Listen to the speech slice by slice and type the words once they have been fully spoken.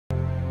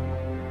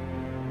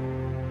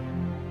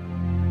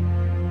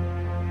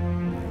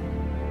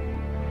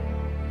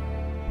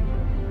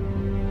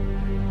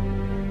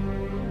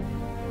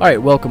Alright,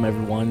 welcome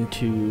everyone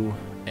to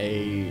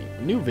a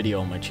new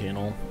video on my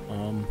channel.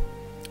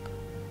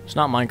 It's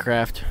not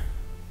Minecraft,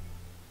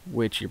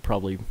 which you're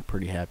probably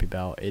pretty happy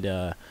about. It's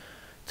a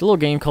little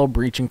game called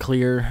Breach and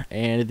Clear,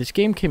 and this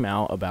game came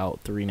out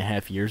about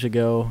 3.5 years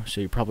ago,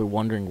 so you're probably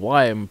wondering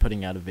why I'm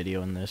putting out a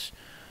video on this.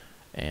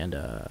 And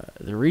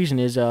the reason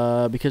is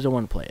because I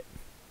want to play it.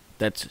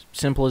 That's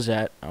simple as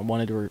that. I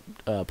wanted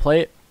to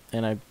play it,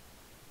 and I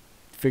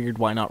figured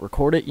why not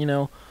record it, you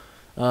know.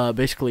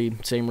 Basically,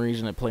 same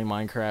reason I play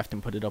Minecraft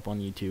and put it up on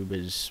YouTube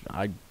is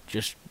I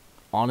just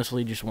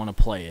honestly just want to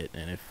play it,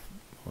 and if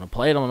I want to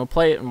play it, I'm going to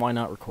play it, and why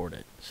not record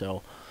it?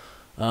 So,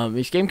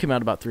 this game came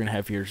out about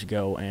 3.5 years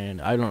ago,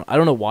 and I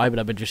don't know why, but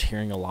I've been just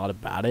hearing a lot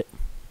about it.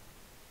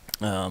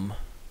 I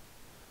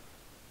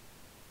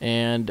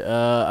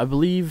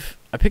believe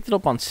I picked it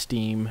up on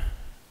Steam.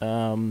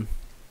 I'm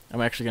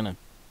actually gonna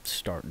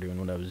start doing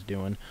what I was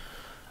doing.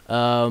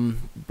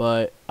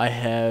 But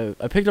I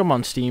picked them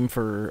on Steam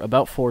for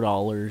about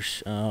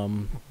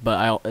 $4.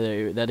 But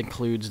that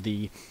includes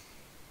the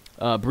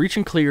Breach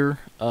and Clear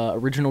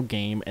original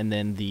game, and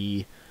then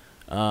the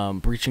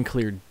Breach and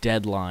Clear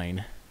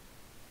Deadline.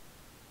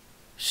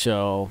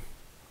 So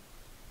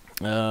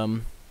I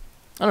don't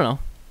know.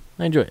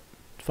 I enjoy it.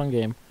 It's a fun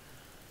game.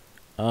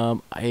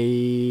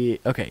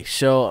 Okay,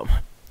 so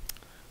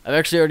I've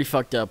actually already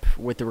fucked up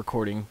with the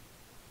recording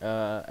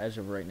as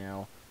of right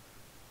now.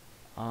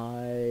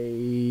 I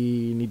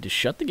need to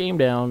shut the game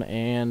down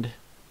and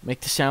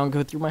make the sound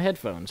go through my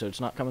headphones so it's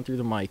not coming through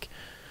the mic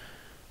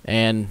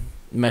and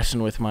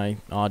messing with my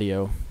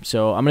audio.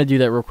 So I'm going to do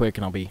that real quick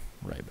and I'll be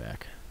right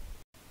back.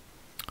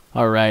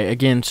 Alright,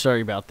 again,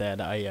 sorry about that.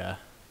 I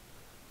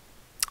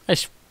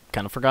just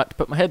kind of forgot to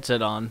put my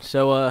headset on.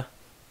 So,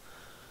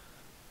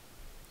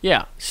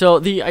 yeah. So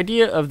the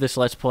idea of this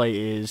Let's Play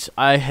is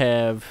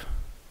let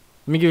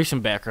me give you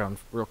some background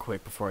real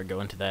quick before I go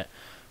into that.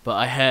 But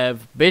I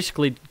have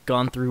basically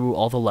gone through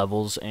all the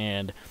levels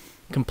and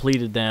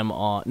completed them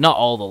on... Not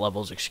all the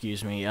levels,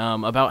 excuse me.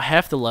 About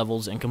half the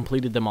levels and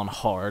completed them on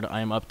hard.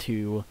 I am up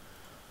to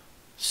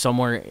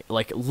somewhere,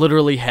 like,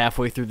 literally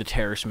halfway through the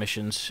terrorist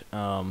missions.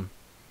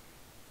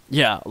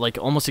 Yeah, like,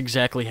 almost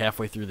exactly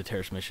halfway through the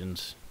terrorist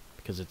missions.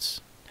 Because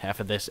it's half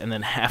of this and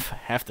then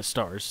half the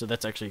stars. So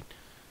that's actually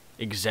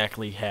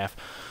exactly half.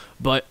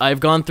 But I've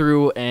gone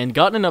through and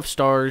gotten enough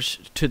stars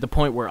to the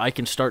point where I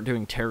can start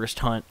doing Terrorist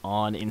Hunt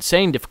on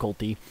insane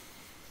difficulty.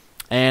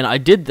 And I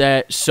did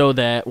that so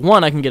that,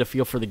 one, I can get a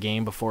feel for the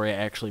game before I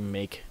actually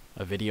make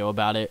a video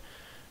about it.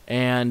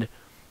 And,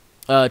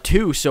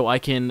 two, so I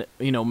can,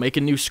 you know, make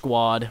a new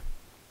squad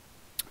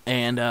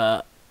and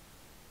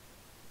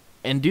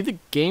do the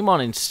game on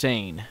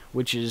insane,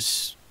 which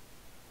is...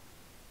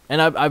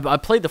 And I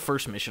played the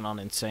first mission on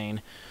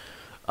insane.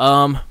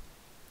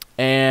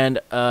 And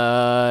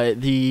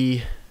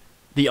the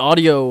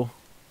audio,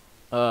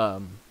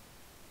 what am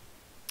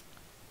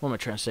I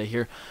trying to say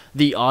here?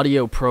 The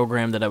audio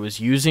program that I was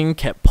using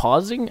kept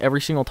pausing every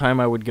single time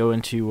I would go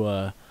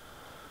into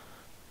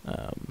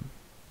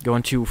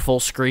full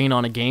screen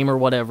on a game or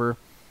whatever.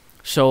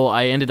 So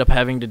I ended up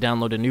having to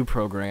download a new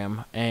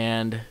program,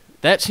 and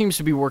that seems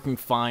to be working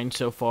fine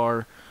so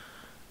far.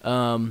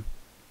 But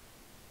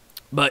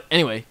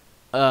anyway,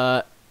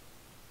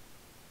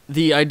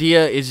 the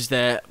idea is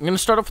that I'm going to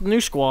start off with a new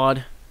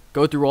squad,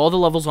 go through all the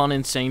levels on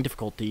insane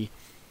difficulty,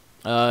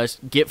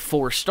 get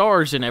 4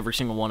 stars in every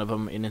single one of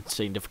them in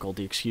insane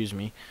difficulty, excuse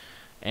me,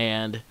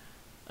 and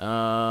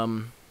I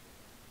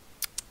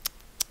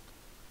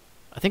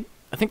think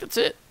that's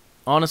it,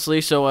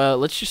 honestly. So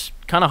let's just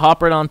kind of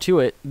hop right onto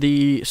it.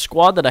 The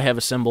squad that I have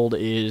assembled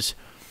is,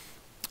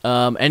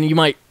 and you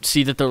might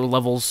see that the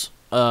levels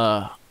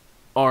are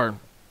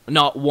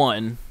not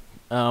 1.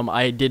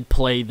 I did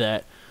play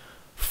that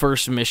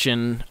first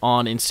mission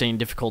on insane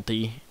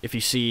difficulty. If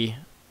you see,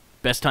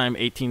 best time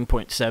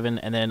 18.7,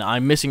 and then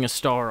I'm missing a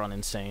star on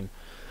insane.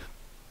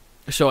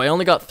 So I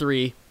only got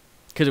 3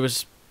 because it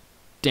was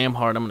damn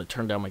hard. I'm going to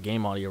turn down my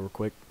game audio real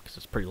quick because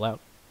it's pretty loud.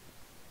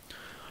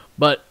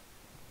 But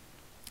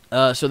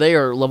so they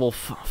are level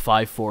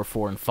 5, 4,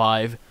 4, and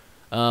 5.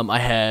 I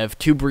have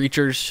 2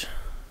 breachers,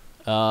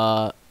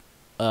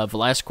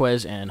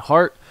 Velasquez and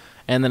Hart,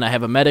 and then I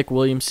have a medic,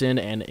 Williamson,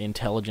 and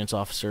intelligence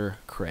officer,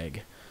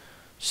 Craig.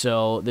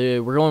 So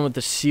we're going with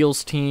the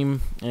SEALs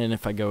team, and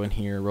if I go in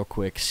here real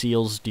quick,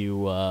 SEALs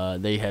do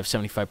they have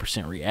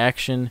 75%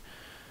 reaction.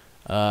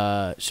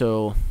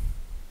 So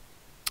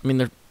I mean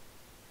they're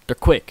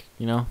quick,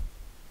 you know.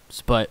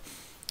 But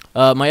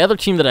my other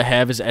team that I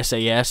have is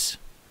SAS,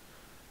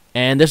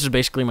 and this is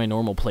basically my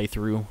normal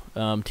playthrough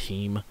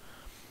team.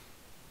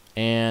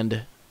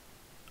 And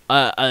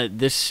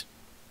this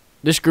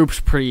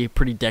group's pretty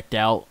decked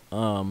out,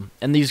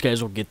 and these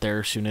guys will get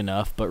there soon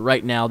enough. But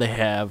right now they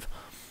have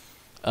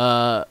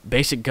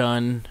basic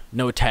gun,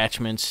 no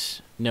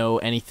attachments, no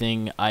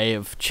anything. I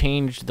have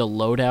changed the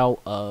loadout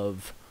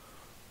of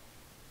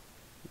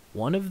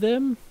one of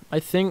them, I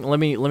think. Let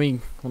me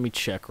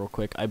check real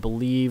quick. I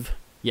believe,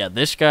 yeah,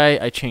 this guy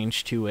I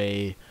changed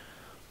to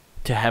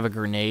have a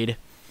grenade.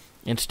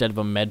 instead of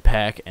a med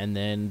pack, and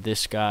then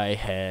this guy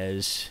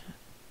has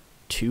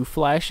 2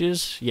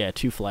 flashes. Yeah,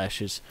 2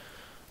 flashes.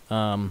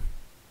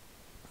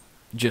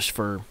 Just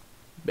for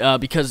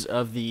because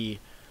of the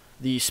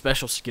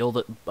special skill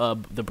that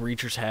the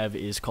breachers have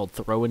is called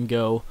throw and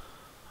go.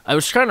 I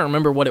was trying to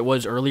remember what it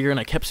was earlier, and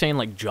I kept saying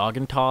like jog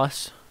and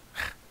toss.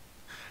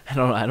 I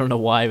don't know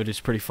why, but it's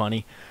pretty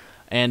funny.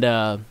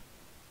 And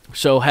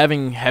so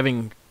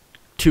having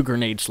 2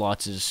 grenade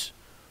slots is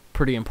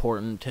pretty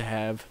important to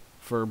have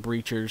for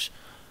breachers.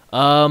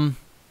 I'm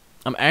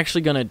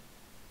actually gonna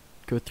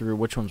go through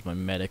which one's my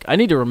medic. I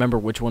need to remember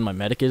which one my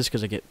medic is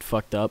because I get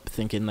fucked up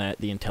thinking that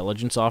the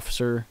intelligence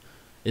officer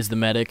is the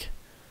medic.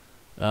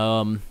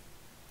 But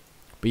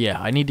yeah,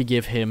 I need to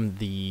give him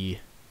the...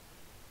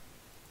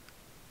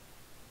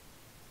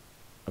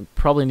 I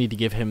probably need to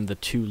give him the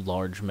 2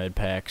 large med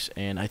packs,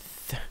 and I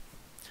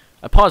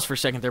paused for a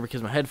second there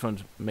because my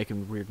headphones are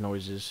making weird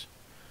noises.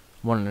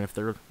 I'm wondering if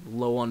they're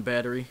low on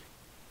battery.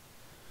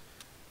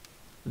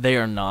 They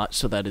are not,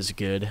 so that is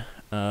good.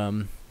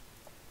 But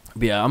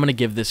yeah, I'm gonna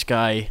give this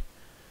guy...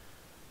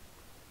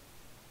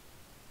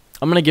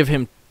 I'm gonna give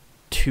him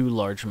 2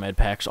 large med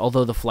packs,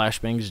 although the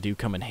flashbangs do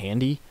come in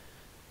handy.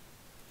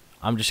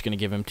 I'm just gonna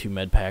give him 2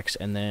 med packs,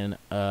 and then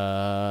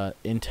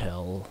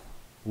intel.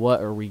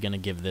 What are we gonna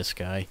give this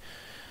guy?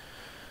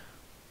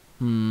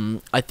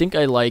 I think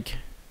I like...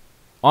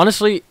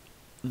 Honestly,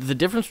 the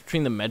difference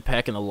between the med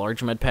pack and the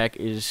large med pack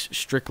is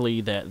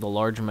strictly that the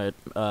large med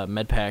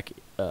pack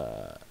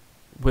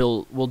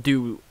will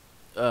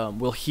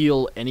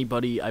heal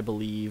anybody, I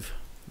believe.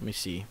 Let me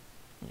see.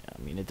 Yeah,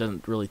 I mean, it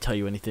doesn't really tell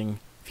you anything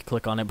if you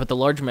click on it, but the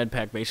large med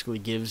pack basically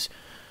gives...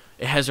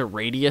 It has a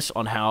radius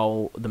on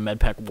how the med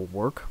pack will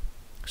work,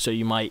 so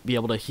you might be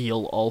able to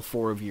heal all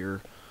 4 of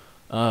your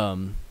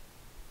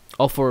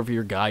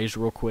guys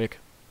real quick,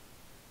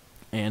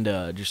 and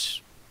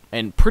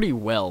and pretty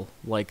well.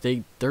 Like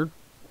their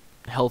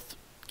health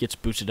gets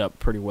boosted up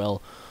pretty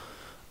well.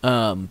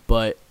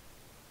 But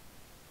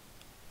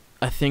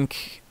I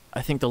think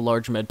the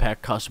large med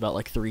pack costs about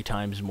like 3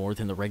 times more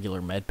than the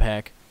regular med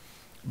pack.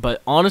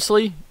 But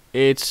honestly,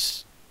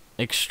 it's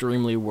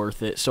extremely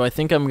worth it. So I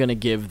think I'm gonna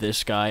give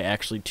this guy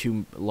actually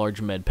 2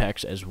 large med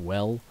packs as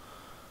well.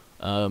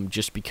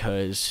 Just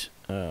because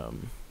I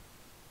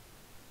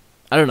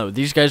don't know,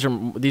 these guys are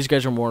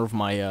more of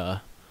my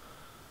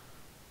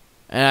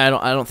and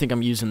I don't think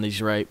I'm using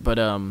these right, but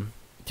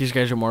these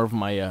guys are more of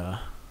my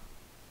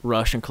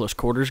rush and close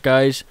quarters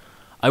guys.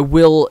 I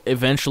will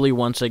eventually,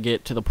 once I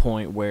get to the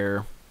point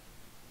where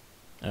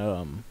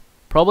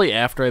probably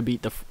after I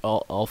beat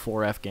all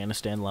 4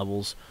 Afghanistan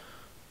levels,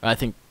 I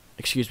think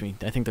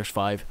there's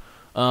 5.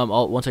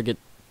 Once I get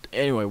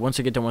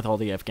done with all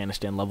the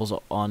Afghanistan levels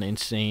on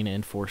Insane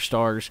and 4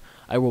 stars,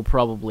 I will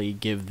probably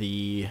give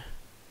the...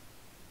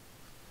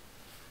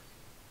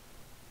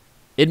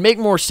 It'd make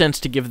more sense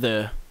to give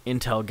the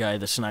intel guy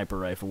the sniper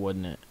rifle,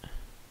 wouldn't it?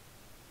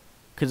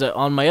 Because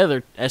on my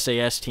other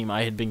SAS team,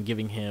 I had been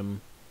giving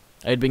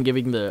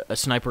a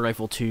sniper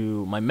rifle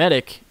to my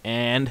medic,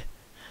 and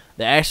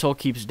the asshole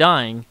keeps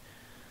dying.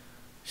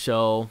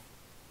 So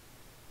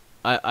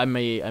I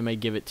may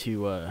give it to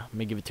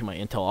my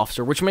intel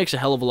officer, which makes a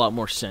hell of a lot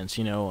more sense,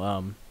 you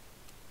know.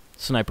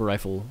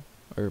 Snipers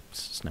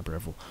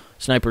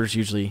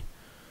usually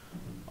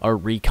are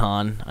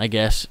recon, I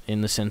guess,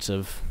 in the sense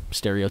of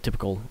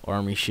stereotypical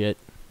army shit.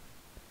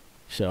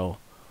 So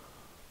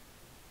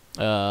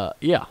yeah,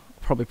 I'll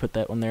probably put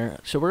that one there.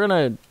 So we're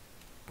gonna,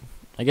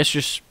 I guess,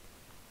 just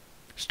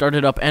start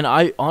it up. And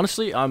I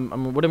honestly,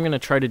 what I'm gonna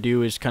try to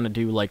do is kind of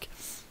do like,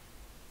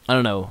 I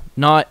don't know,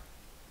 not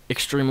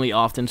extremely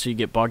often so you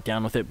get bogged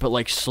down with it, but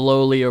like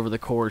slowly over the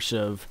course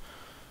of,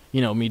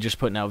 you know, me just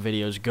putting out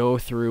videos, go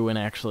through and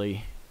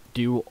actually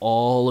do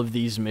all of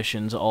these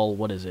missions. All,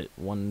 what is it?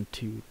 1,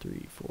 2,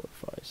 3, 4,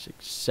 5,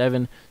 6,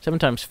 7. 7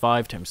 times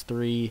 5 times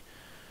 3.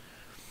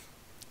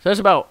 So that's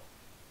about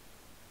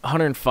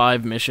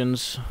 105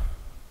 missions.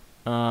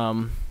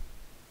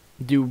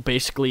 Do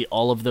basically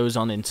all of those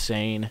on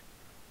Insane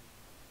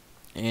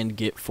and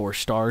get 4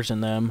 stars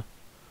in them.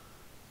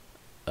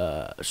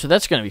 So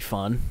that's gonna be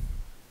fun.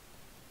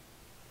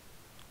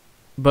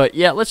 But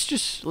yeah, let's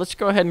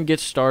go ahead and get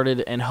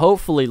started, and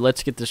hopefully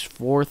let's get this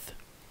fourth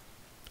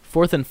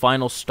and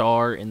final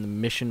star in the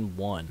mission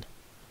 1.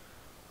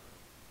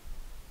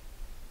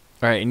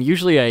 Alright, and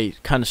usually I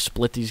kind of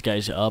split these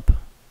guys up.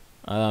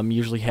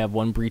 Usually have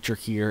one breacher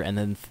here, and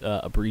then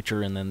a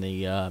breacher, and then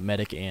the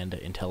medic and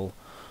intel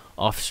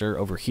officer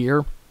over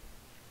here.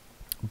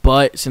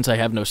 But since I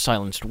have no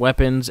silenced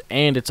weapons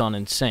and it's on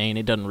Insane,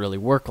 it doesn't really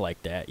work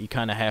like that. You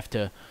kind of have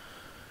to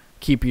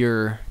keep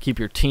your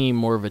team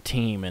more of a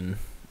team, and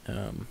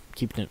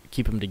keep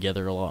them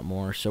together a lot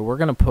more. So we're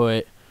gonna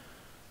put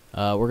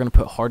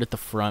Hard at the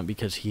front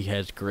because he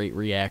has great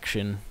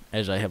reaction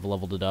as I have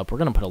leveled it up. We're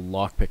gonna put a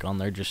lockpick on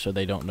there just so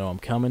they don't know I'm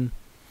coming.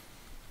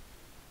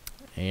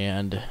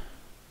 And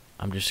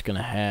I'm just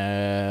gonna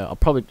have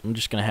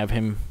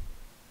him.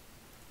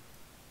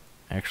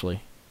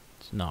 Actually,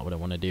 it's not what I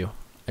want to do.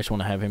 I just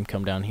want to have him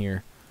come down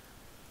here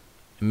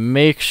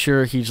Make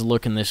sure he's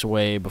looking this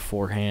way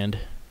beforehand.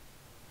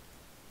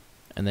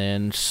 And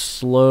then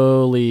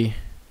slowly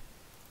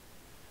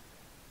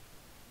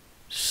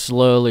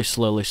sweep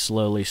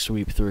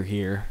through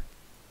here.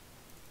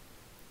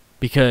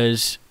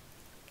 Because,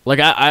 like,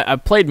 I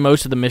played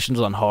most of the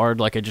missions on hard.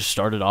 Like, I just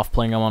started off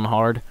playing them on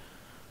hard.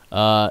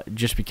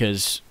 Just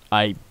because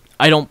I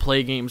don't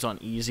play games on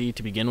easy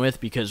to begin with.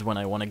 Because when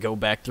I want to go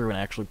back through and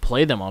actually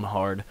play them on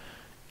hard,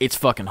 it's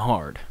fucking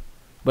hard.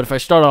 But if I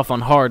start off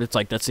on hard, it's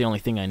like that's the only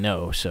thing I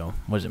know. So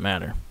what does it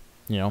matter,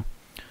 you know?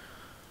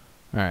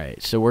 All right,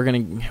 so we're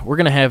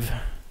gonna have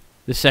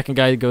the second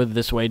guy go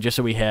this way, just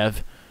so we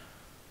have,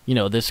 you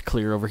know, this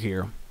clear over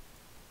here.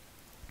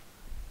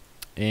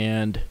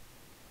 And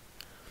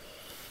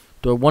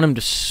do I want him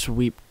to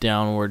sweep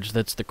downwards?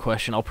 That's the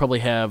question. I'll probably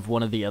have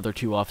one of the other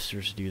two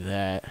officers do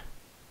that.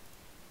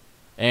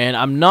 And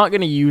I'm not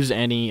gonna use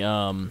any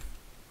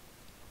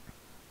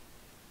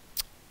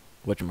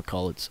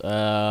whatchamacallits.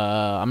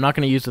 I'm not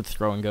going to use the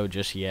throw and go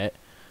just yet.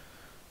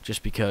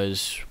 Just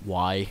because,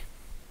 why?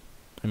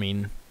 I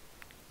mean,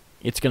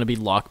 it's going to be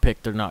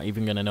lockpicked. They're not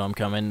even going to know I'm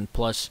coming.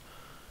 Plus,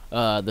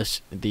 I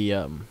don't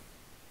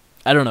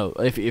know.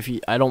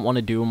 I don't want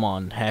to do them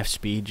on half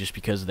speed just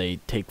because they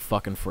take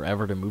fucking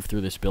forever to move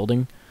through this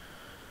building.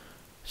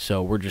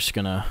 So we're just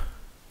going to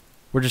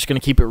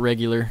keep it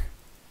regular.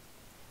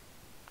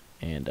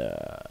 And,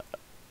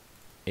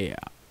 yeah.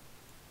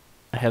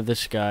 I have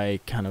this guy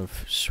kind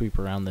of sweep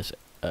around this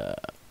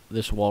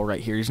this wall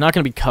right here. He's not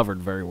going to be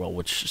covered very well,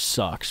 which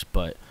sucks,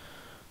 but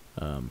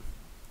I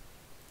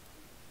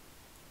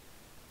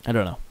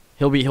don't know.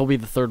 He'll be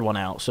the third one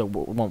out, so it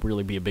won't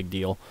really be a big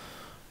deal.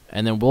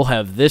 And then we'll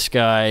have this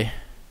guy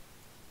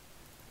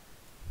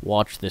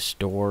watch this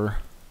door,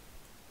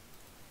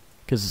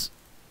 because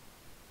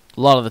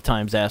a lot of the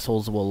times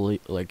assholes will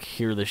like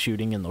hear the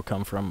shooting and they'll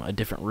come from a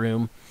different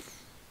room.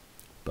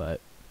 But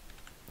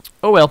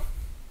oh well.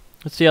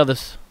 Let's see how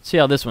this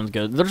one's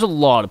good. There's a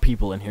lot of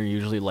people in here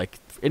usually, like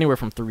anywhere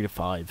from 3 to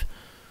 5.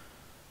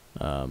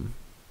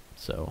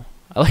 So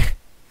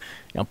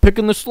I'm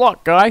picking the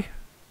slot, guy.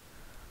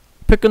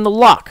 Picking the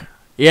lock.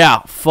 Yeah,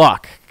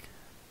 fuck.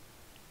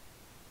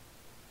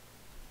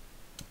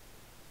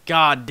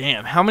 God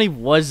damn, how many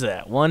was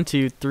that? 1,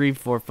 2, 3,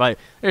 4, 5.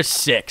 There's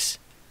 6.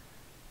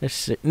 There's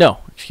 6. No,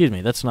 excuse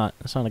me. That's not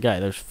a guy.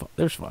 There's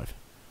 5.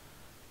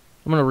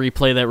 I'm going to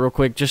replay that real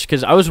quick, just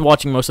because I was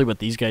watching mostly what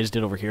these guys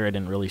did over here. I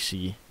didn't really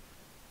see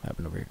what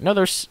happened over here. No,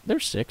 there's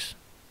 6.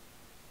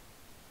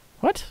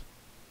 What?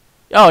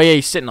 Oh, yeah,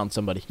 he's sitting on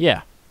somebody.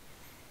 Yeah.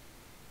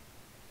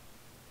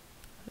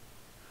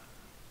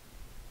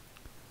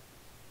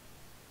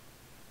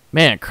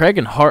 Man, Craig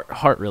and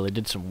Hart really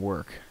did some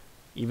work.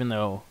 Even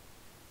though...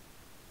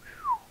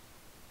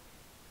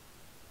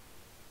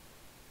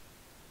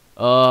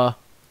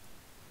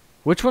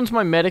 Which one's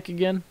my medic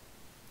again?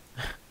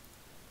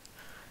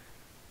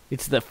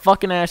 It's the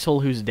fucking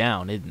asshole who's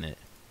down, isn't it?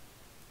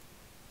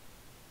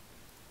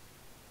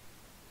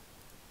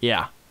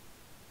 Yeah.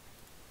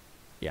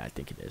 Yeah, I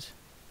think it is.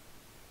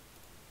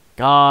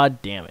 God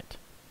damn it.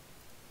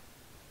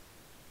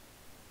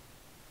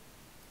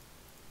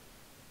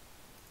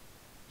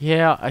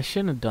 Yeah, I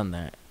shouldn't have done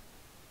that.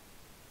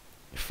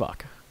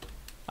 Fuck.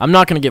 I'm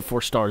not going to get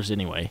 4 stars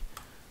anyway.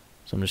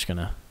 So I'm just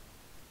going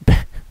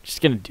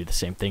to do the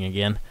same thing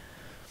again.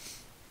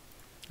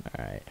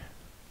 Alright.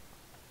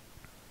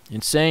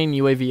 Insane,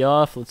 UAV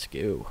off, let's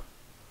go.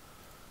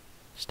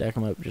 Stack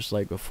them up just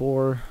like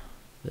before.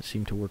 That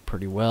seemed to work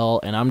pretty well.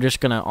 And I'm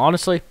just going to,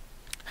 honestly,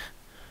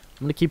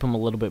 I'm going to keep them a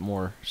little bit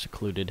more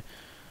secluded.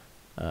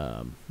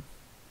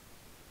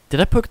 Did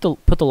I put the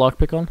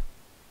lockpick on?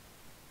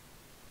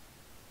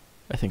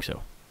 I think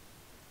so.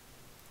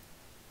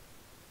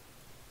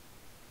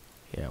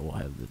 Yeah, we'll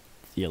have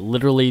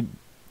literally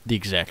the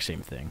exact same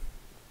thing.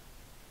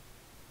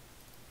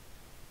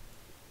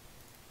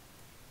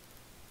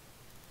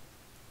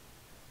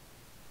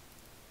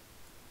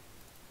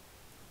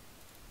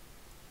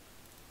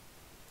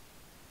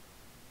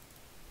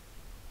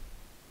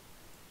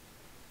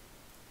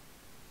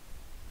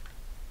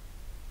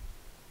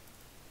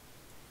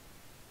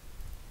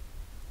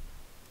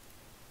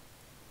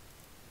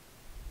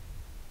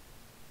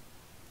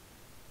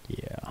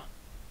 Yeah.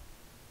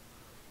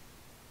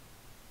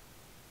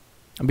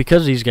 And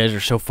because these guys are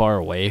so far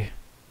away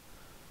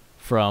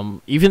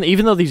from...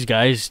 Even though these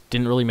guys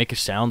didn't really make a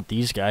sound,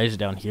 these guys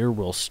down here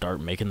will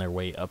start making their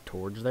way up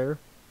towards there.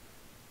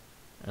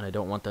 And I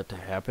don't want that to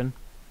happen.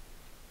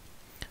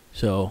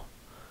 So...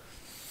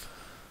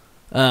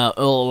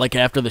 like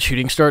after the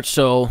shooting starts,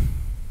 so...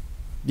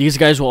 These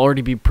guys will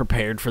already be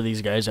prepared for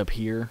these guys up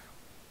here.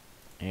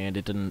 And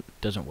it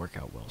doesn't work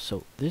out well.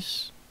 So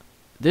this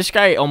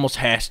guy almost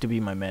has to be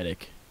my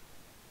medic.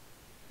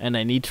 And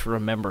I need to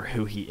remember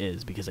who he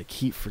is because I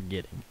keep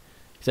forgetting.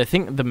 Because I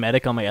think the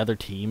medic on my other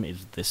team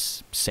is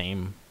this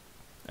same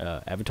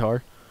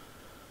avatar.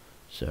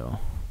 So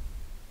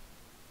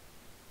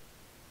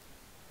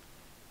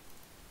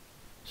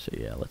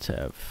yeah, let's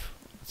have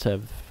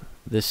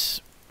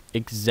this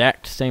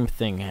exact same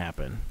thing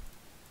happen.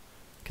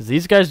 Because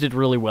these guys did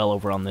really well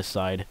over on this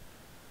side.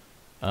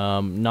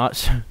 Not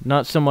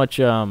so much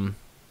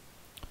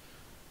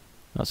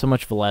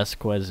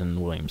Velasquez and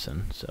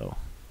Williamson. So,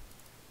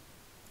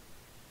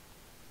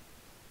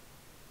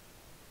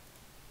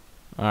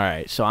 all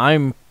right. So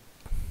I'm.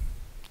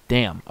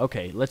 Damn.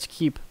 Okay. Let's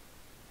keep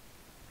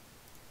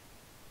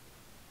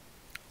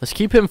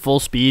him full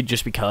speed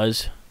just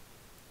because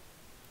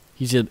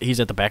he's at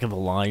the back of the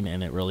line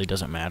and it really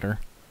doesn't matter.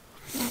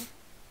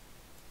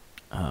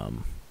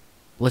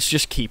 Let's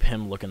just keep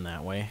him looking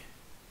that way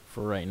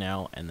for right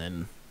now, and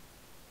then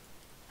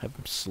have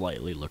him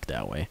slightly look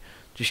that way.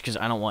 Just because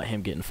I don't want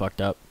him getting fucked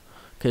up.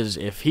 Because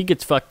if he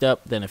gets fucked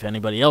up, then if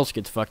anybody else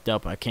gets fucked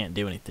up, I can't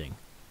do anything.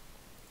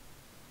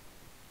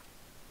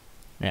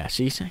 Yeah,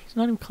 see, he's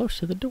not even close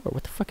to the door.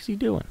 What the fuck is he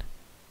doing?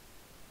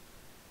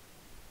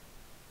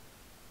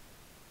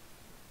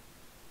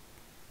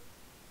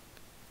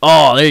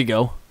 Oh, there you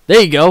go.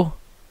 There you go.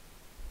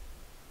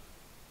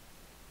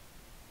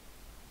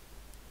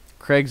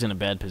 Craig's in a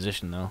bad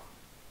position, though.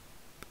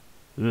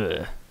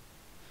 Ugh.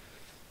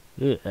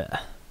 Ugh.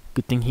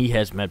 Good thing he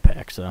has med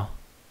packs, though.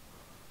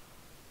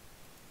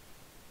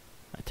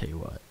 I tell you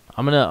what,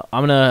 I'm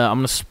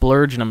gonna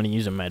splurge and I'm gonna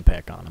use a med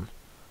pack on him.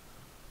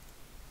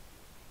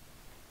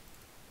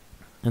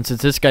 And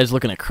since this guy's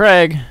looking at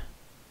Craig,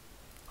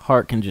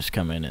 Hart can just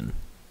come in and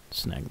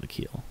snag the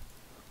kill.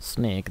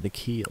 Snag the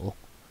kill.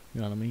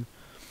 You know what I mean?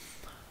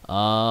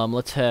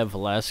 Let's have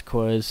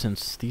Velasquez,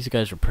 since these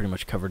guys are pretty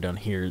much covered down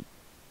here.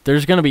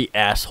 There's gonna be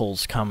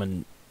assholes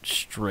coming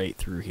straight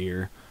through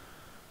here.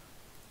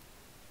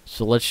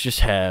 So let's just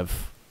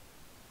have...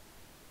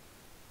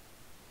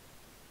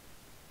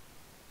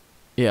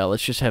 Yeah,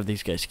 let's just have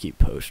these guys keep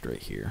post right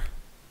here.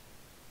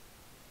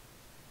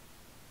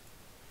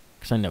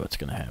 Because I know it's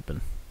gonna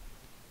happen.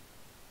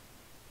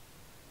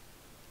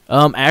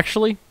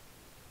 Actually,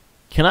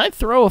 can I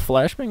throw a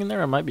flashbang in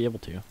there? I might be able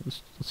to.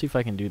 Let's see if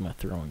I can do my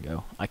throw and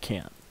go. I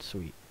can't.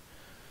 Sweet.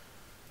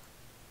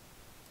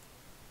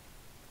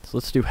 So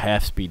let's do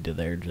half speed to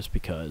there just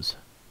because.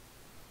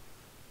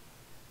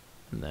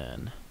 And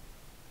then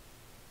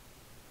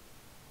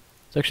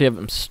let's actually have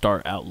them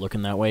start out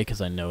looking that way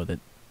because I know that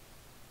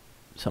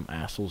some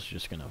asshole's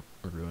just gonna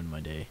ruin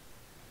my day.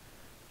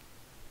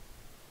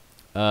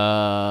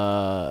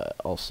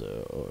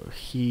 Also,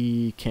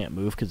 he can't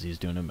move because he's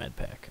doing a med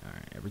pack.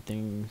 Alright,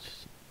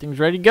 everything's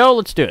ready to go.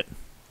 Let's do it.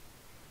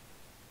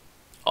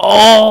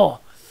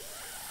 Oh!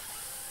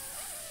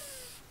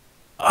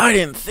 I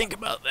didn't think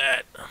about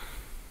that.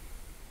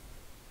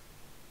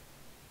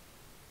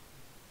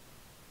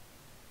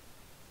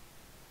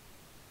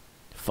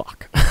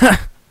 Fuck.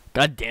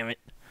 God damn it.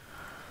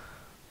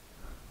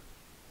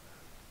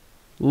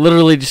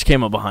 Literally just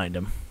came up behind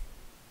him.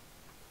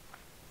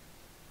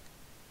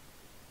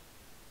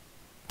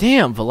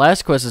 Damn,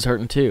 Velasquez is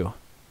hurting too.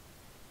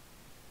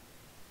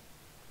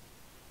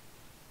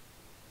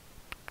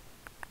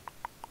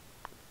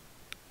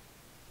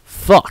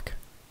 Fuck.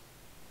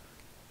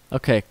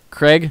 Okay,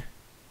 Craig,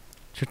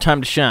 it's your time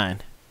to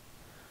shine.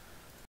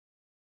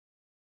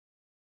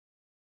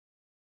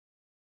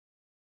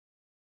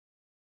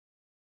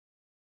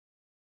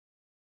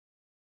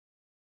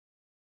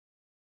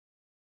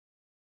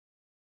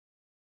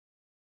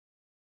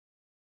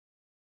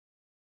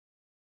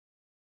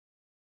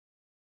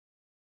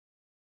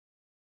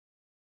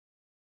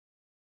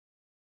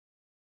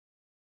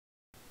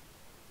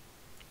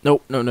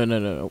 Nope, no,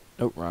 nope,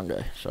 wrong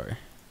guy, sorry.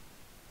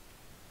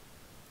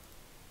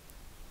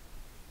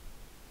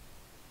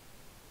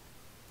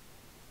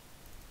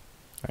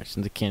 Alright,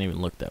 since I can't even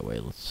look that way,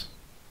 let's...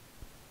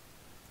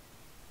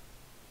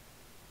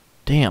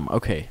 Damn,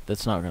 okay,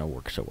 that's not gonna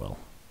work so well.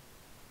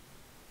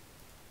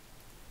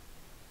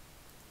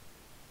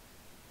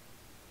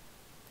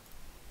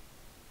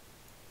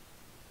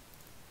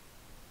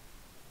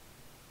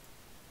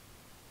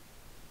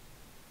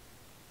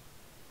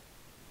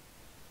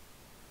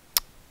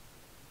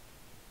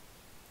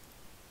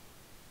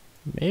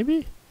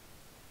 Maybe?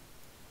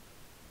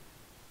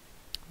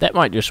 That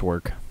might just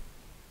work.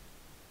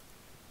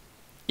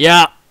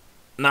 Yeah.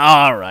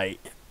 Alright.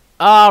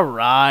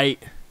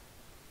 Alright.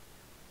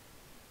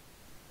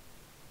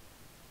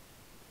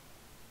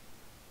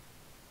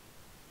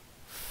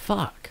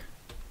 Fuck.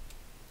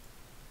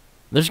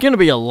 There's gonna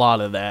be a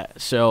lot of that,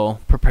 so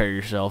prepare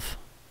yourself.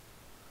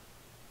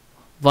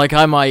 Like,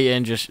 I might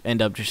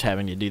end up just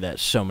having to do that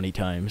so many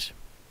times.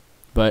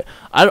 But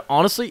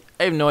honestly,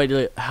 I have no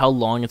idea how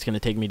long it's going to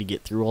take me to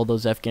get through all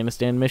those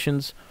Afghanistan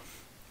missions.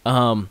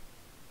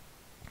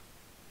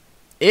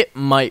 It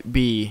might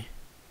be...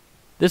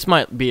 This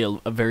might be a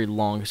very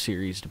long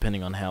series,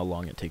 depending on how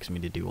long it takes me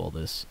to do all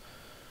this.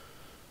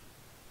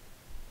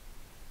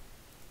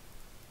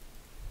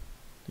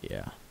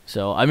 Yeah.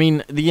 So, I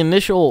mean, the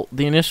initial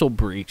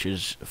breach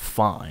is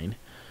fine.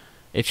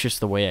 It's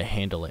just the way I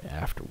handle it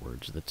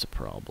afterwards that's a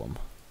problem.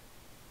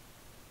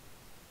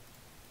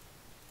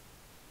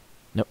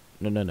 No.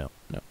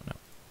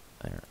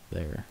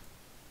 There.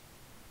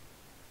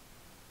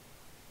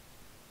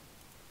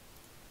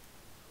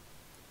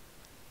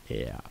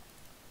 Yeah.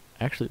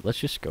 Actually, let's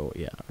just go.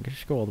 Yeah, I'll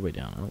just go all the way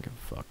down. I don't give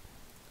a fuck.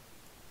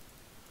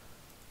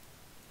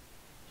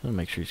 So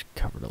make sure he's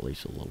covered at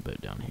least a little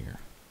bit down here.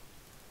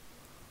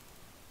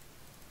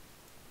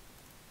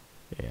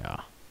 Yeah.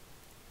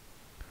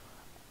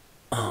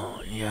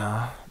 Oh,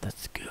 yeah.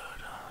 That's good.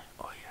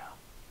 Oh,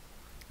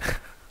 yeah.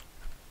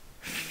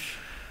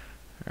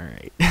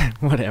 Alright.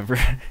 Whatever.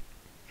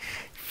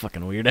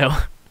 Fucking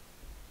weirdo.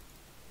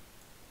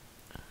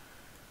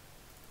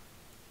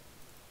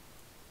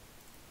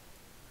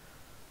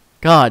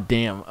 God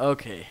damn.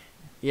 Okay.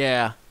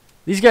 Yeah.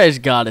 These guys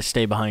gotta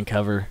stay behind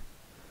cover.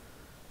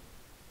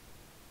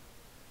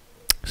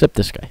 Except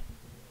this guy.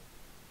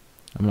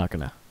 I'm not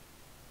gonna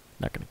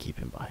keep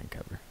him behind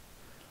cover.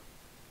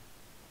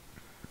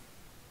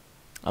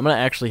 I'm gonna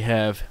actually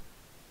have...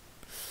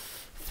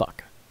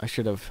 Fuck. I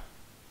should have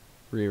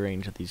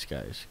rearranged these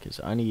guys, because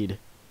I need...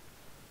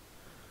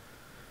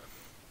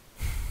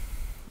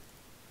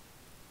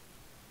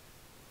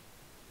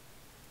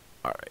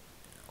 Alright.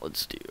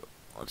 Let's do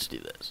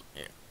this.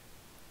 Yeah.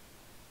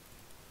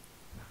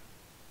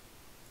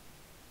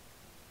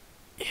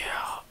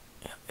 Yeah.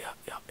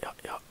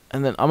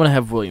 And then I'm gonna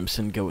have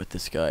Williamson go with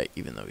this guy,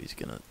 even though he's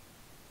gonna...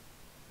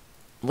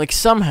 Like,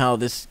 somehow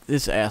this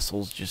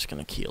asshole's just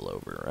gonna keel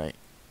over, right?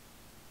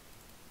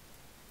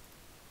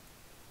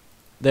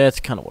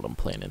 That's kind of what I'm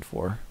planning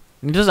for.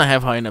 And he doesn't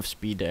have high enough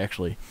speed to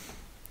actually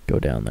go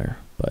down there,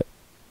 but...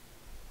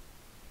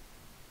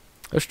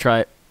 Let's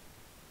try it.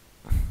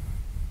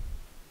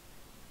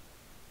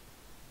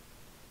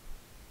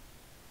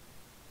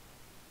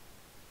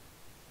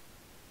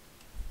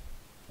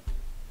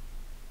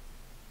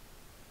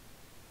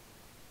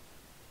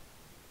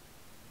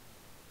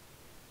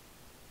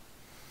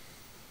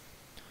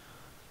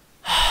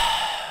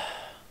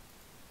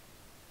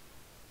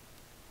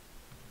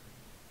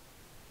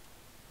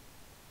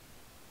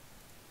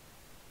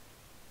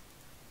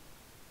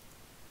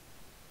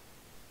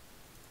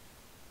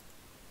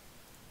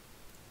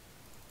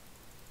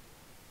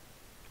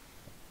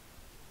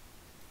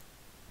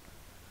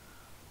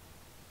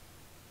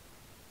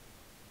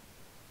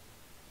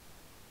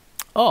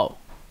 Oh.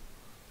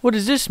 What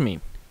does this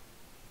mean?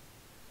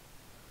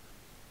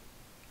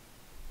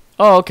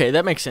 Oh, okay,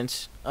 that makes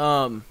sense.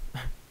 Of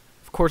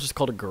course it's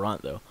called a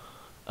grunt, though.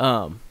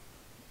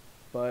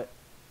 But...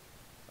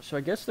 So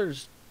I guess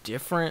there's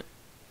different...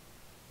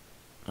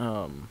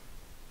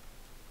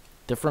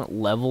 different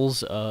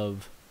levels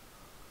of...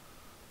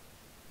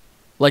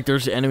 Like,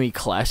 there's enemy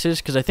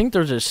classes, because I think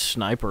there's a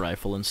sniper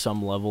rifle in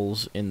some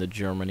levels in the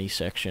Germany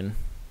section.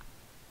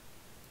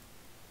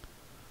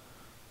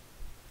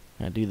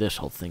 I do this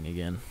whole thing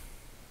again.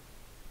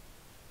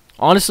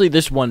 Honestly,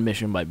 this one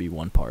mission might be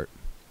one part.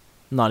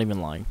 Not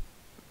even lying.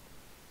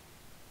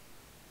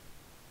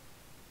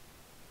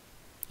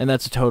 And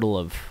that's a total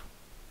of...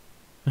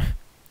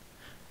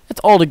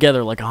 it's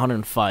altogether like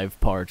 105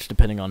 parts,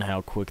 depending on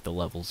how quick the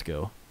levels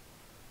go.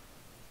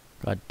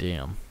 God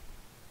damn.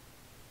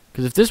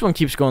 Because if this one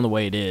keeps going the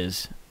way it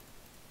is,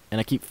 and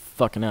I keep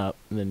fucking up,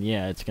 then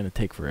yeah, it's going to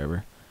take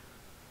forever.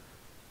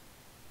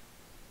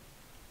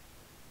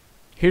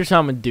 Here's how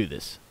I'm going to do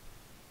this.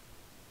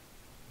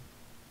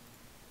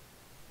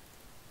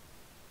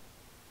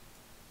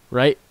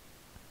 Right?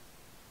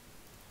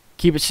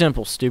 Keep it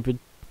simple, stupid.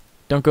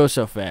 Don't go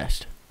so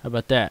fast. How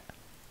about that?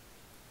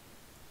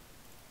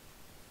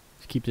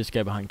 Let's keep this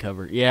guy behind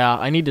cover. Yeah,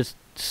 I need to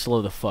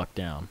slow the fuck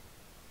down.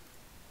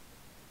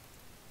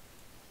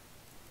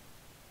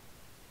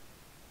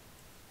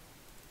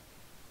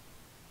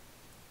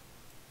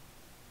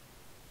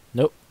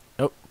 Nope.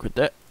 Nope. Quit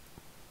that.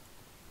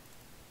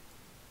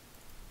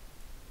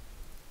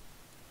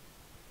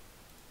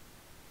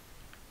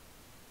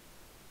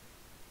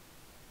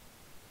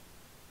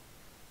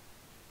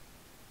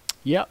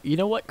 Yeah, you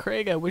know what,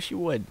 Craig? I wish you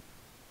would.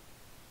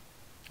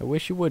 I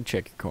wish you would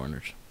check your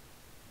corners.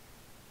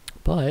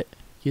 But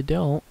you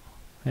don't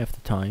half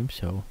the time,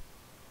 so,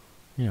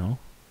 you know,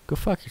 go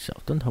fuck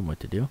yourself. Don't tell me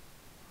what to do.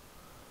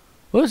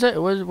 What was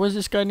that? What does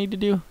this guy need to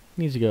do?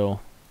 He needs to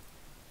go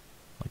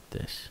like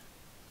this.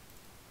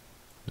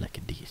 Like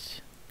a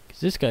this.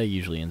 Because this guy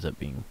usually ends up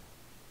being...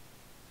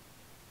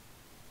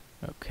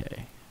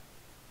 Okay.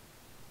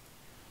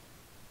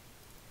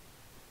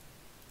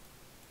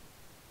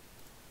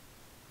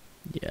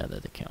 Yeah,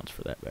 that accounts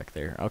for that back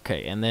there.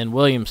 Okay, and then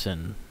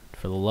Williamson,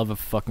 for the love of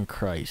fucking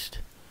Christ,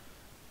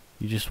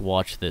 you just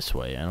watch this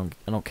way. I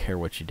don't care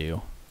what you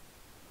do.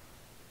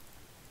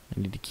 I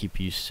need to keep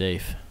you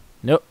safe.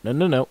 Nope,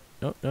 no,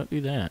 don't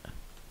do that.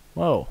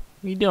 Whoa,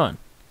 what are you doing?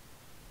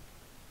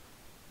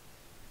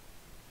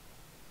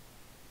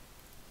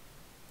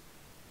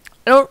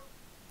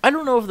 I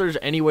don't know if there's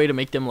any way to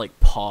make them like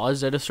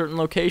pause at a certain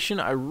location.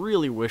 I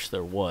really wish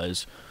there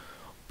was,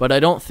 but I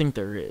don't think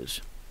there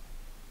is.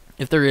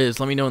 If there is,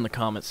 let me know in the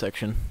comment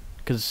section,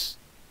 because,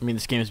 I mean,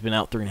 this game has been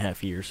out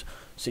 3.5 years,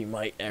 so you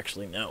might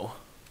actually know.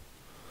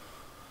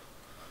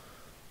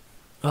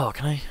 Oh,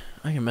 I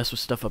can mess with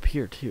stuff up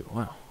here, too.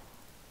 Wow.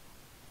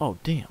 Oh,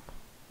 damn.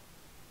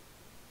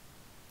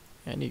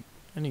 Yeah, I need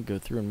to go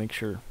through and make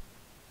sure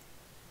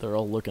they're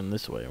all looking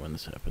this way when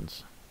this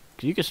happens.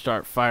 'Cause you can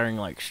start firing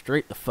like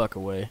straight the fuck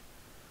away.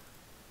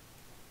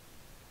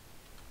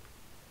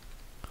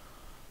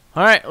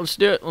 Alright, let's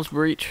do it. Let's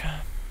breach.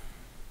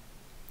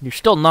 You're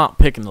still not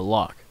picking the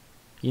lock.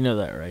 You know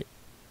that, right?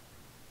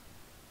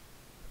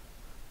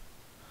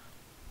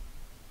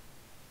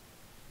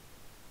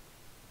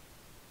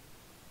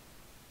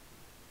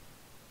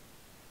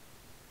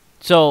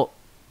 So,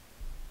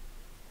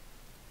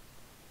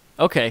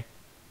 okay.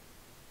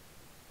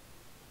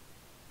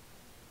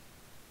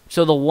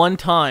 So the one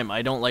time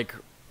I don't like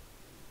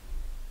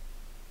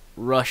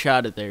rush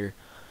out of there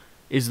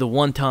is the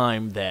one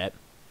time that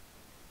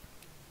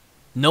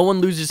no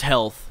one loses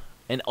health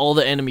and all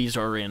the enemies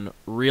are in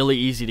really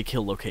easy to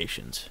kill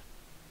locations.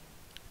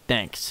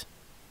 Thanks.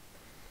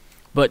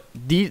 But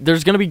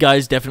there's going to be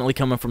guys definitely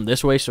coming from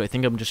this way, so I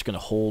think I'm just going to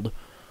hold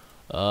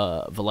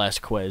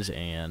Velasquez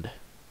and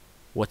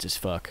what's his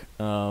fuck.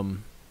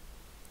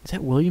 Is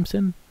that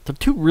Williamson? They're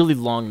two really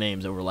long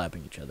names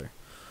overlapping each other.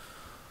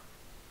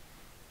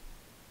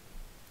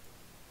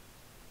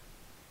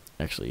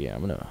 Actually, yeah,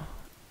 I'm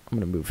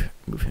gonna move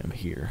him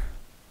here.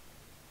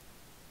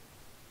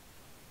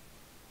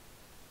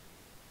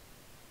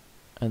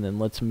 And then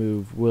let's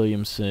move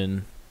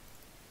Williamson.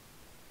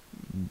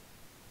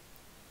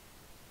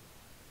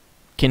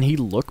 Can he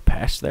look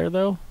past there,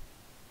 though?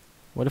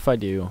 What if I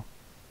do?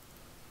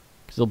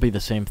 Because it'll be the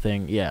same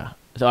thing. Yeah.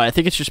 So I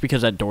think it's just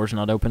because that door's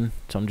not open.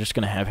 So I'm just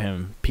going to have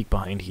him peek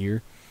behind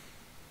here.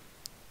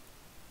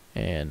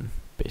 And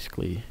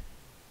basically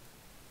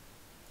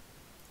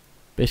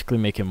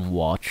make him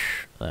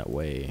watch that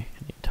way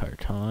the entire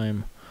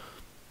time.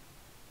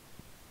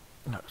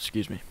 Oh,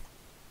 excuse me.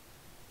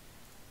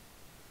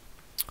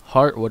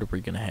 Hart, what are we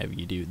going to have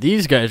you do?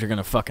 These guys are going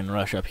to fucking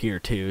rush up here,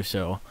 too,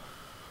 so...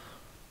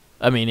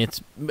 I mean,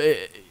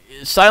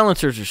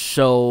 silencers are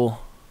so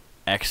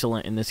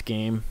excellent in this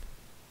game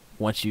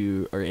once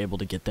you are able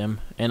to get them.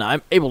 And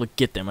I'm able to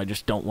get them, I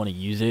just don't want to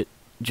use it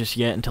just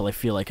yet until I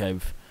feel like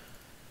I've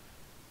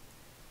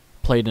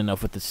played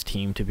enough with this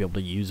team to be able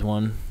to use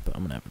one. But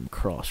I'm going to have him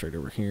cross right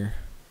over here.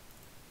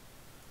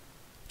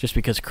 Just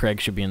because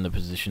Craig should be in the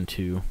position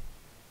to...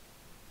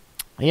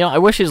 You know, I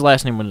wish his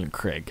last name wasn't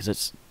Craig, because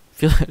it's...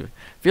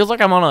 feels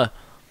like I'm on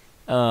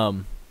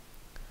a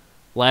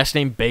last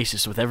name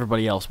basis with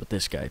everybody else but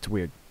this guy. It's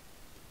weird.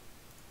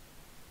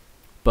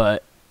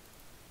 But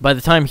by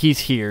the time he's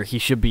here, he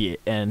should be,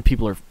 and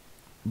people are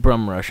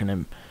brum rushing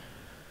him,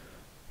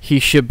 he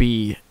should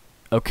be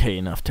okay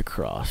enough to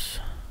cross.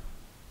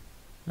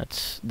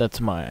 That's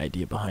my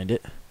idea behind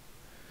it.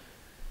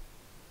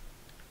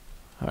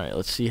 Alright,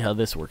 let's see how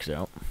this works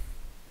out.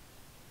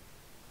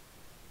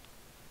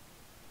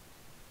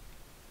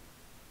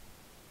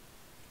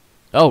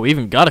 Oh, we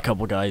even got a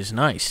couple guys.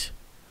 Nice.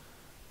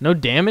 No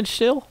damage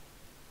still?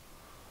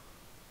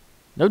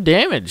 No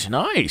damage.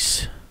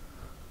 Nice.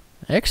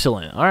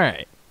 Excellent.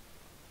 Alright.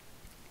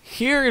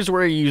 Here is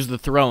where you use the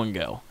throw and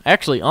go.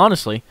 Actually,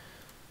 honestly.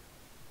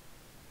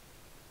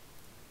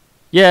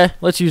 Yeah,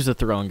 let's use the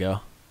throw and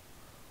go.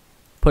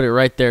 Put it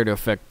right there to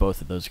affect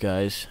both of those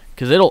guys.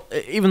 Because it'll,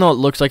 even though it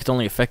looks like it's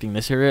only affecting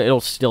this area,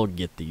 it'll still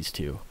get these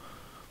two.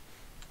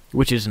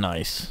 Which is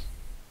nice.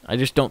 I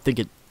just don't think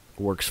it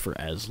works for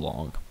as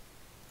long.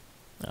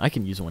 I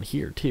can use one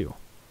here, too.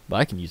 But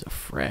I can use a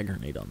frag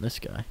grenade on this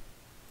guy.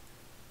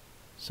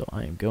 So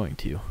I am going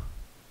to.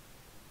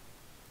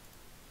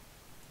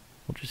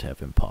 We'll just have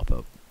him pop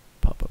up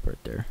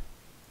right there.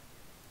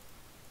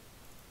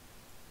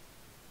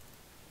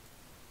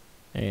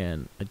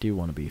 And I do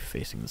want to be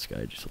facing this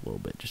guy just a little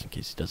bit, just in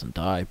case he doesn't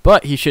die.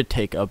 But he should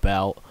take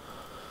about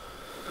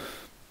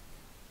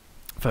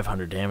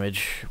 500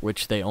 damage,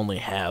 which they only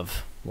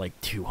have like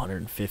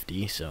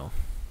 250, so...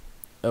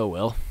 Oh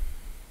well.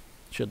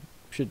 Should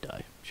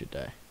die.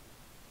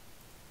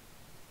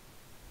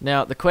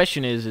 Now, the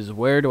question is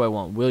where do I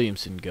want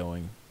Williamson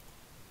going?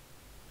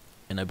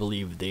 And I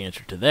believe the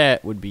answer to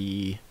that would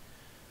be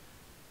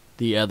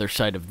the other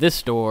side of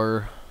this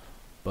door,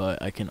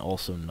 but I can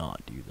also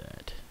not do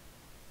that.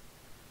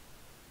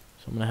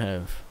 So I'm going to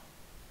have...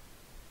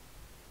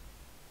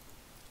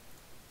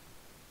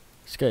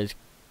 This guy's...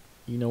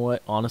 You know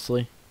what,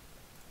 honestly?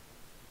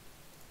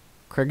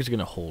 Craig's going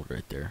to hold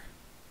right there.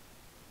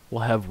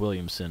 We'll have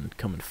Williamson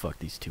come and fuck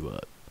these two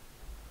up.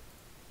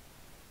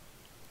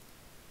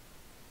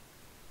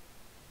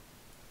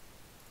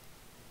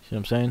 See what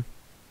I'm saying?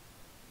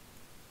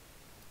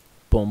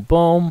 Boom,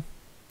 boom.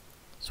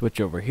 Switch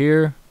over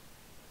here.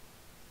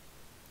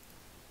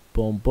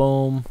 Boom,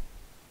 boom.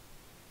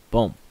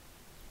 Boom.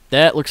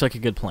 That looks like a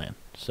good plan.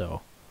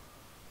 So,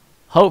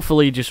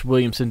 hopefully just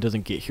Williamson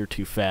doesn't get here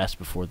too fast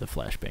before the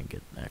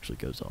flashbang actually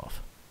goes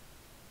off.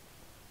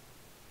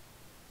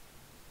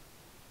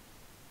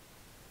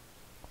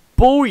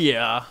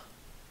 Booyah!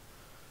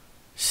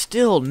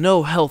 Still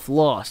no health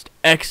lost.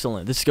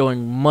 Excellent. This is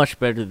going much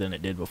better than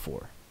it did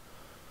before.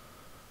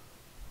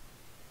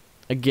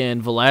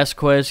 Again,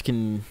 Velasquez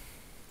can...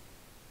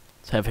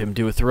 Let's have him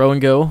do a throw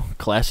and go.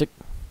 Classic.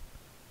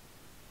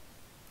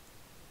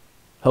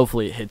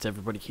 Hopefully it hits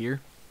everybody here.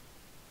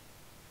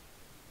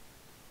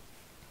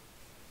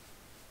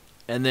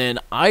 And then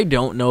I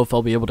don't know if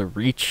I'll be able to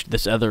reach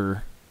this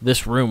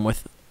room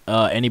with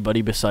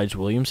anybody besides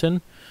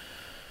Williamson.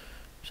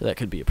 So that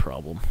could be a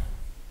problem.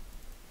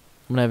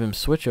 I'm gonna have him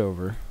switch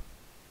over.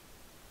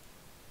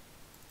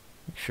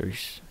 Make sure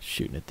he's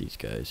shooting at these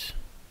guys.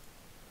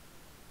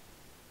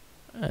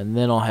 And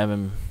then I'll have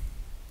him.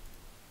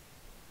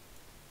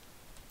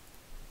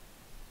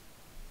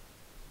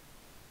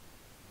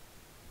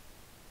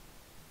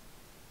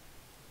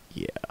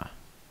 Yeah.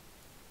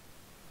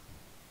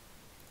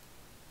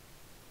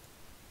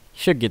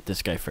 Should get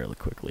this guy fairly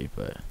quickly,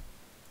 but.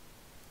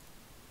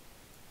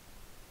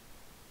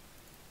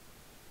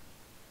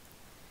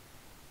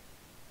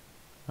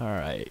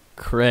 Alright,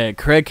 Craig.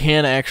 Craig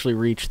can actually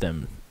reach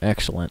them.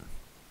 Excellent.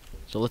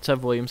 So let's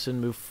have Williamson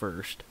move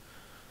first.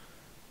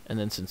 And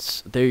then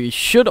since they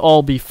should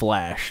all be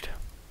flashed.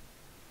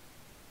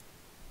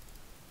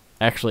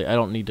 Actually, I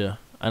don't need to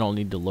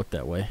look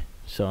that way.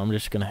 So I'm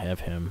just gonna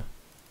have him.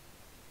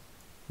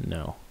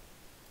 No.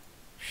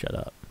 Shut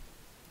up.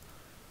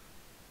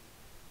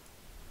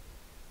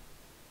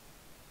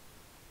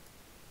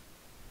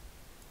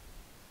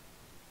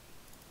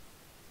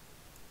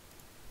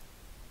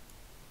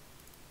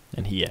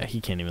 And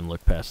he can't even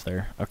look past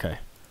there. Okay.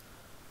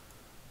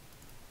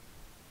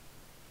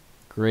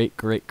 Great,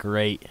 great,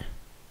 great.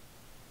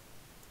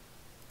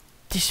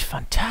 This is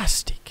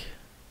fantastic.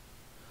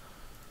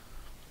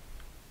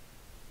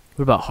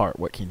 What about Hart?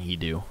 What can he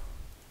do?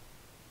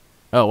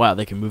 Oh, wow,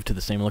 they can move to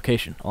the same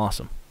location.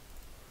 Awesome.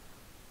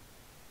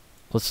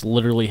 Let's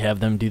literally have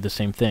them do the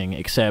same thing,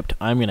 except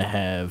I'm going to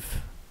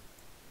have...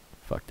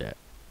 Fuck that.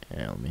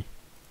 Yeah, let me...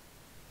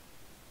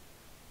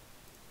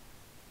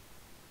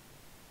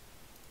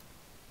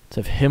 Let's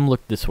have him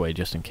look this way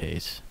just in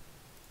case.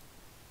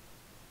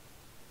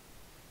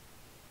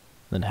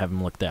 Then have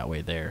him look that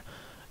way there.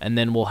 And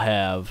then we'll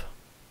have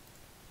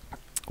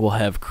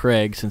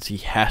Craig, since he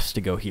has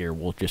to go here,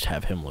 we'll just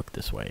have him look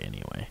this way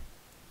anyway.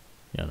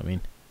 You know what I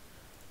mean?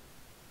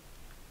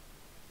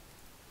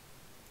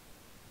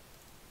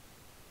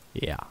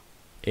 Yeah.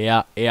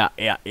 Yeah.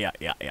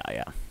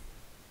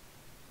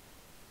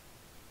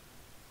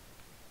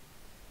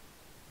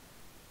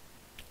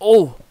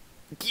 Oh!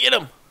 Get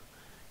him!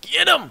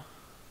 Get him!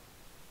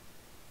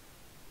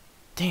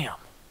 Damn.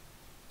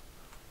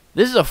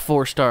 This is a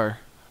 4-star.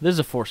 This is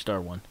a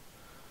 4-star one.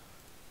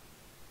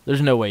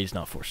 There's no way he's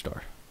not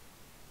 4-star.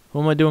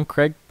 What am I doing,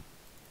 Craig?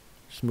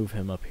 Just move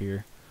him up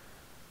here.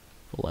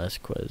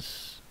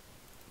 Velasquez.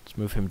 Let's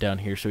move him down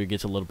here so he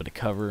gets a little bit of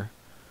cover.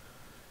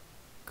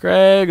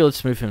 Craig,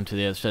 let's move him to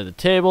the other side of the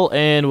table.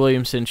 And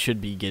Williamson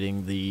should be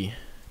getting the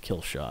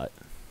kill shot.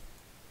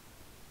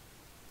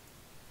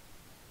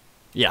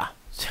 Yeah.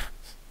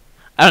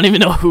 I don't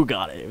even know who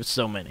got it. It was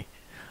so many.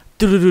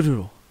 There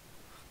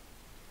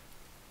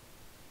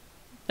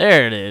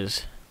it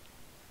is.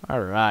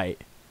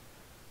 Alright.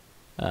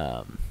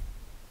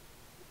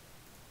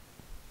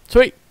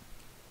 Sweet.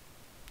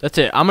 That's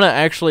it. I'm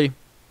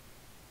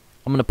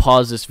gonna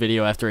pause this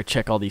video after I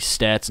check all these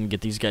stats and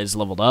get these guys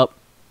leveled up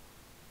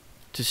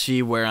to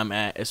see where I'm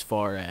at as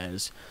far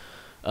as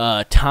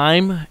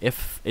time.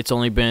 If it's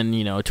only been,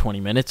 20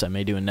 minutes, I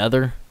may do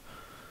another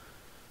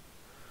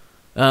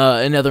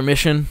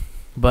mission.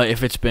 But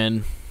if it's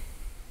been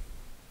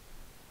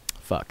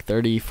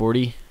 30,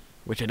 40,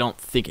 which I don't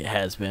think it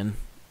has been.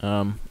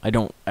 I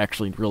don't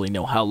actually really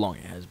know how long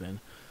it has been.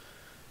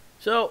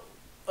 So,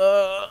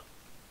 I'm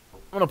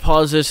going to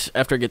pause this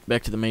after I get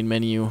back to the main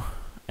menu.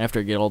 After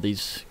I get all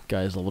these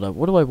guys leveled up.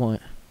 What do I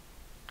want?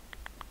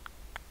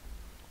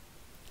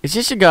 Is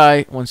this a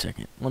guy... One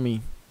second.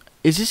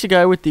 Is this a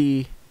guy with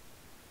the...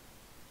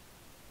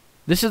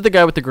 This is the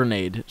guy with the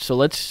grenade. So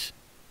let's...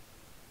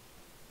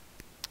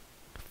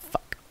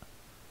 Fuck.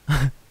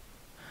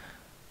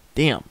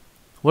 Damn.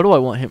 What do I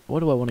want him...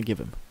 What do I want to give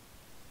him?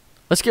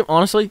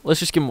 Honestly, let's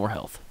just give him more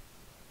health.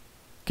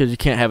 Because you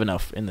can't have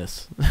enough in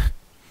this.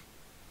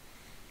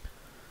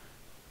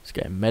 This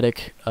guy,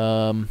 medic.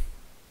 Damn,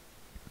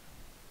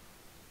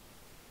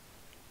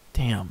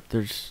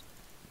 there's...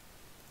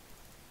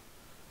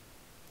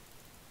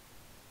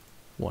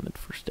 Wanted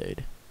first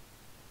aid.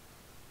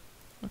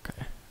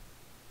 Okay.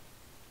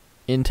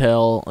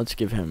 Intel, let's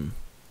give him...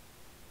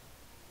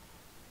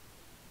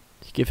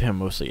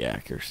 mostly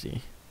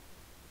accuracy.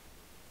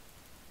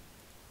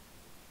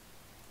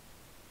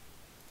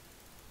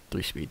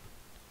 3 speed.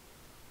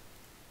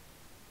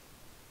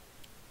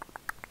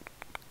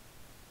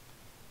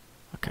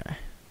 Okay.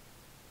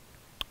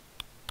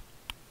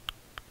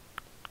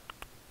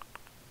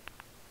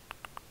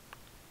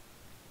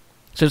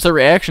 Since the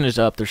reaction is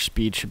up, their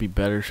speed should be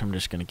better, so I'm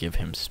just going to give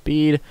him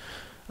speed.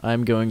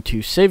 I'm going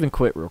to save and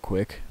quit real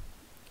quick,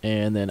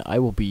 and then I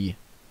will be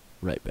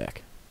right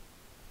back.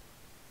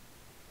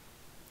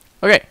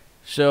 Okay,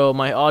 so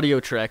my audio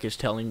track is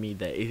telling me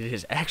that it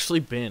has actually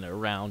been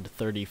around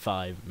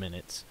 35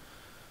 minutes.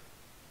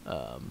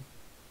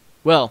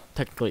 Well,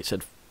 technically it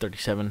said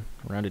 37,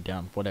 rounded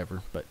down,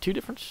 whatever, but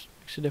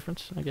makes a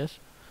difference, I guess.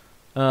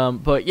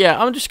 But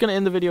yeah, I'm just going to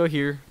end the video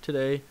here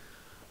today.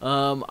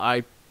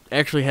 I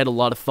actually had a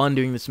lot of fun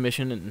doing this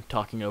mission and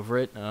talking over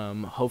it.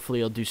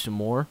 Hopefully I'll do some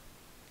more.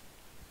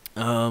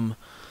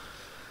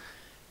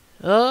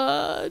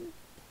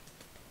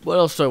 What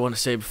else do I want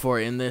to say before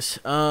I end this?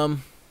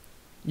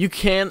 You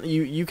can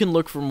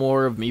look for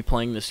more of me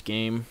playing this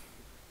game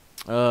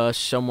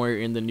somewhere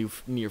in the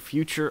near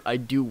future. I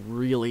do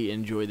really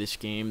enjoy this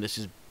game. This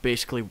is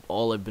basically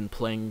all I've been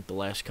playing the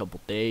last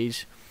couple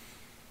days.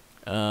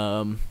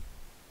 Yeah,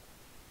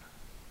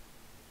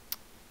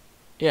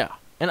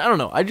 and I don't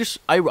know.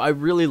 I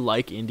really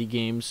like indie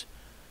games,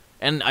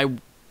 and I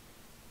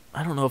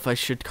don't know if I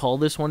should call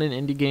this one an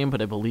indie game,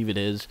 but I believe it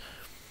is.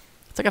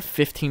 It's like a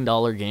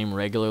 $15 game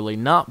regularly.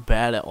 Not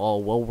bad at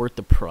all. Well worth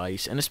the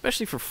price. And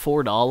especially for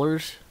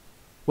 $4.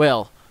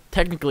 Well,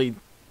 technically,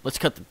 let's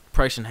cut the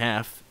price in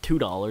half.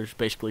 $2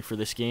 basically for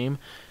this game.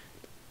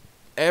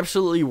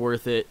 Absolutely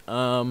worth it.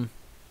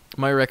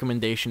 My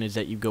recommendation is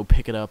that you go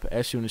pick it up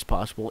as soon as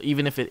possible.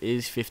 Even if it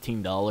is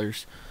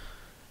 $15.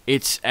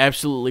 It's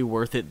absolutely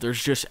worth it.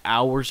 There's just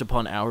hours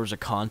upon hours of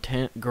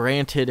content.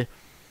 Granted,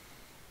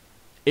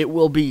 it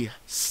will be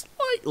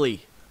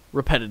slightly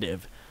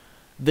repetitive.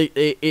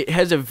 It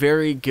has a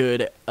very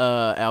good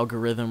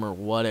algorithm or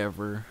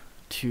whatever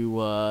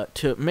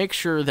to make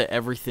sure that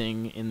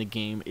everything in the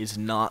game is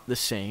not the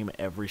same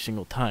every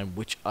single time,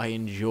 which I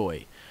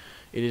enjoy.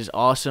 It is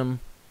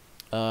awesome.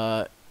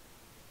 Go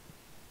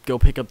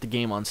pick up the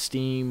game on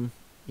Steam.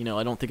 You know,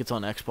 I don't think it's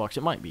on Xbox.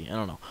 It might be. I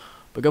don't know.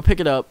 But go pick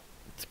it up.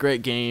 It's a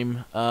great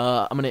game.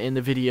 I'm going to end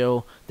the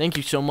video. Thank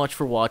you so much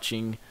for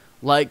watching.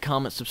 Like,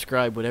 comment,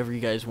 subscribe, whatever you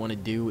guys want to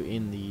do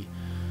in the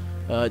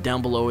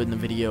down below in the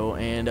video,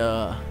 and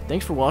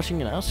thanks for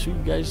watching, and I'll see you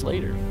guys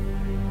later.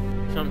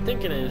 So I'm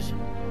thinking is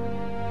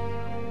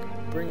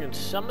bringing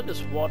some of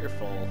this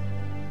waterfall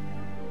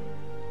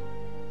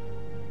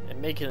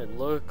and making it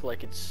look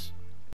like it's